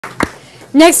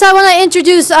Next, I want to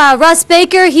introduce Russ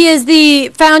Baker. He is the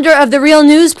founder of the Real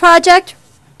News Project.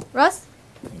 Russ?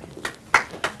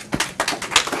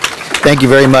 Thank you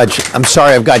very much. I'm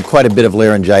sorry, I've got quite a bit of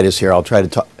laryngitis here. I'll try to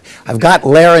talk. I've got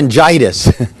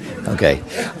laryngitis. Okay.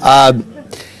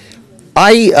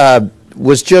 I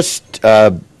was just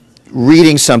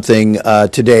reading something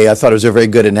today. I thought it was a very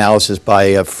good analysis by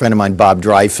a friend of mine, Bob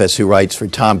Dreyfus, who writes for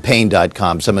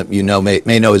TomPaine.com. Some of you know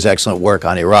may know his excellent work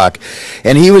on Iraq.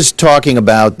 And he was talking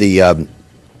about the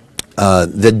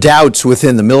doubts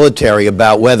within the military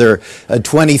about whether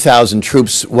 20,000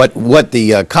 troops, what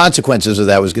the consequences of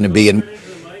that was going to be. And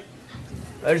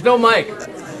there's no mic.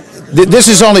 This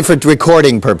is only for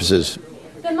recording purposes.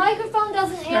 The microphone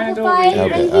doesn't amplify,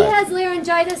 and he has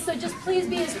laryngitis, so just please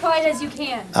be as quiet as you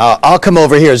can. I'll come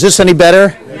over here. Is this any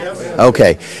better? Yes.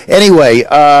 Okay. Anyway,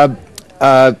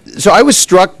 so I was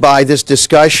struck by this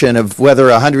discussion of whether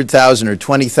 100,000 or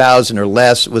 20,000 or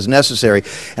less was necessary,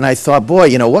 and I thought, boy,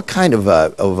 you know, what kind of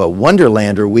a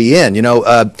wonderland are we in? You know,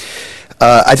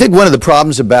 I think one of the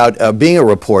problems about being a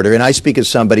reporter, and I speak as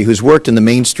somebody who's worked in the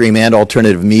mainstream and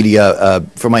alternative media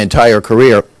for my entire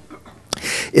career,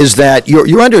 is that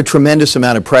you're under a tremendous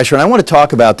amount of pressure. And I want to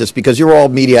talk about this because you're all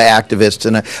media activists,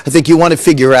 and I think you want to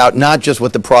figure out not just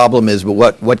what the problem is, but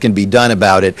what can be done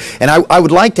about it. And I would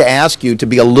like to ask you to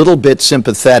be a little bit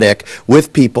sympathetic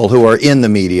with people who are in the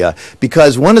media,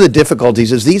 because one of the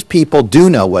difficulties is these people do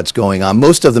know what's going on.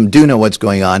 Most of them do know what's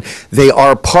going on. They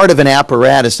are part of an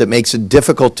apparatus that makes it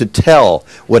difficult to tell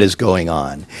what is going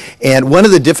on. And one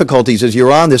of the difficulties is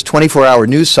you're on this 24-hour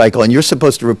news cycle, and you're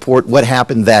supposed to report what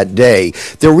happened that day.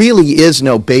 There really is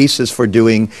no basis for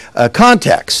doing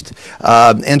context,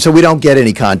 and so we don't get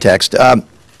any context.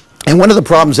 And one of the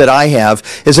problems that I have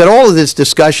is that all of this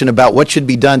discussion about what should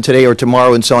be done today or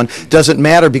tomorrow and so on doesn't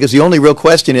matter, because the only real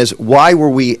question is, why were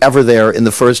we ever there in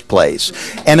the first place?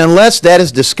 And unless that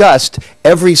is discussed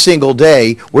every single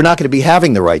day, we're not going to be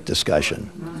having the right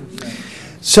discussion.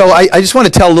 So I just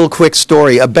want to tell a little quick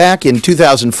story. Back in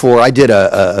 2004, I did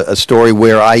a story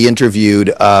where I interviewed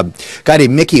a guy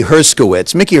named Mickey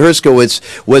Herskowitz. Mickey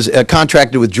Herskowitz was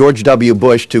contracted with George W.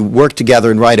 Bush to work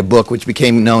together and write a book which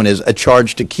became known as A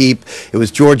Charge to Keep. It was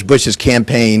George Bush's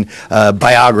campaign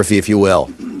biography, if you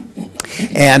will.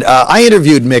 And I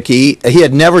interviewed Mickey. He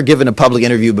had never given a public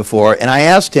interview before, and I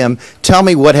asked him, tell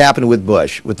me what happened with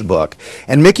Bush, with the book.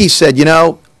 And Mickey said, you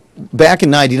know, back in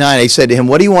 '99, I said to him,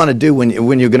 what do you want to do when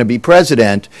you're going to be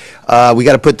president? We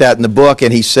got to put that in the book.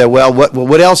 And he said, well,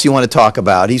 what else you want to talk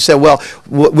about? He said, well,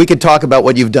 we could talk about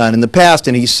what you've done in the past.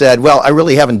 And he said, well, I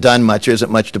really haven't done much. There isn't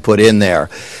much to put in there.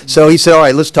 So he said, all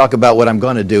right, let's talk about what I'm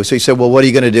going to do. So he said, well, what are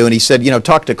you going to do? And he said, you know,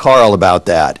 talk to Carl about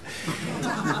that.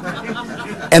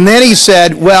 And then he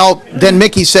said, well, then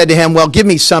Mickey said to him, well, give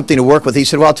me something to work with. He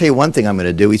said, well, I'll tell you one thing I'm going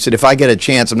to do. He said, if I get a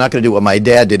chance, I'm not going to do what my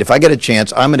dad did. If I get a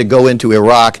chance, I'm going to go into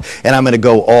Iraq, and I'm going to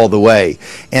go all the way.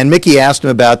 And Mickey asked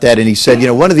him about that, and he said, you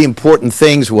know, one of the important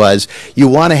things was you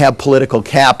want to have political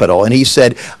capital. And he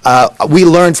said, we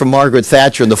learned from Margaret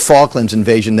Thatcher in the Falklands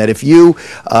invasion that if you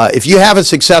have a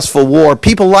successful war,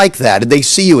 people like that, and they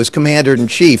see you as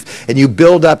commander-in-chief, and you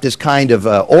build up this kind of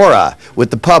aura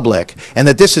with the public, and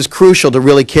that this is crucial to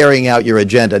really carrying out your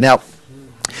agenda. Now,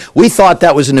 we thought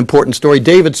that was an important story.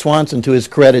 David Swanson, to his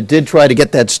credit, did try to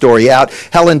get that story out.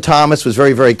 Helen Thomas was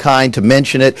very, very kind to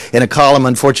mention it in a column,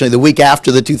 unfortunately, the week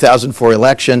after the 2004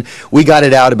 election. We got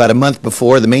it out about a month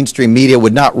before. The mainstream media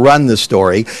would not run the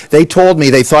story. They told me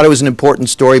they thought it was an important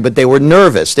story, but they were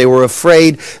nervous. They were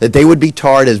afraid that they would be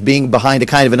tarred as being behind a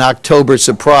kind of an October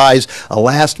surprise, a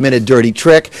last-minute dirty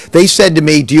trick. They said to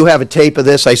me, do you have a tape of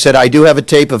this? I said, I do have a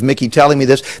tape of Mickey telling me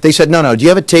this. They said, no, do you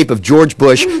have a tape of George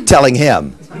Bush telling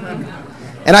him?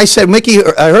 And I said, Mickey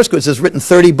Herskowitz has written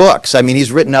 30 books. I mean,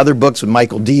 he's written other books with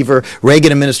Michael Deaver,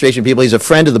 Reagan administration people. He's a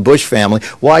friend of the Bush family.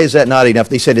 Why is that not enough?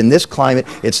 They said, in this climate,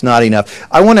 it's not enough.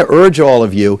 I want to urge all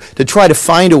of you to try to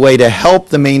find a way to help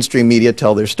the mainstream media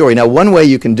tell their story. Now, one way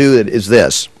you can do it is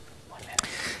this.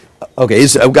 Okay,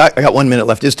 I got 1 minute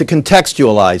left, is to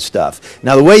contextualize stuff.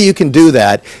 Now, the way you can do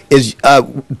that is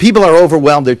people are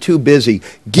overwhelmed, they're too busy.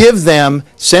 Give them,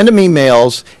 send them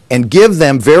emails, and give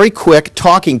them very quick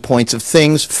talking points of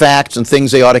things, facts, and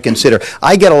things they ought to consider.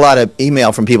 I get a lot of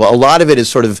email from people. A lot of it is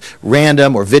sort of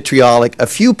random or vitriolic. A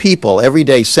few people every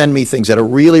day send me things that are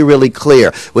really, really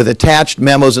clear with attached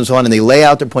memos and so on, and they lay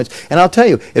out their points. And I'll tell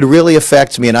you, it really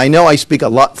affects me. And I know I speak a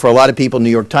lot for a lot of people, New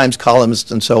York Times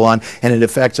columnists and so on, and it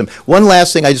affects them. One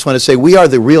last thing I just want to say, we are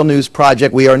the Real News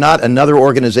Project. We are not another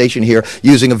organization here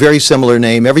using a very similar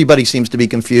name. Everybody seems to be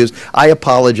confused. I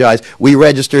apologize. We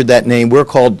registered that name. We're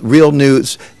called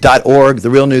realnews.org, the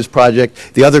Real News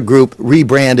Project. The other group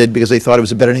rebranded because they thought it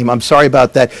was a better name. I'm sorry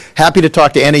about that. Happy to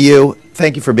talk to any of you.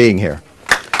 Thank you for being here.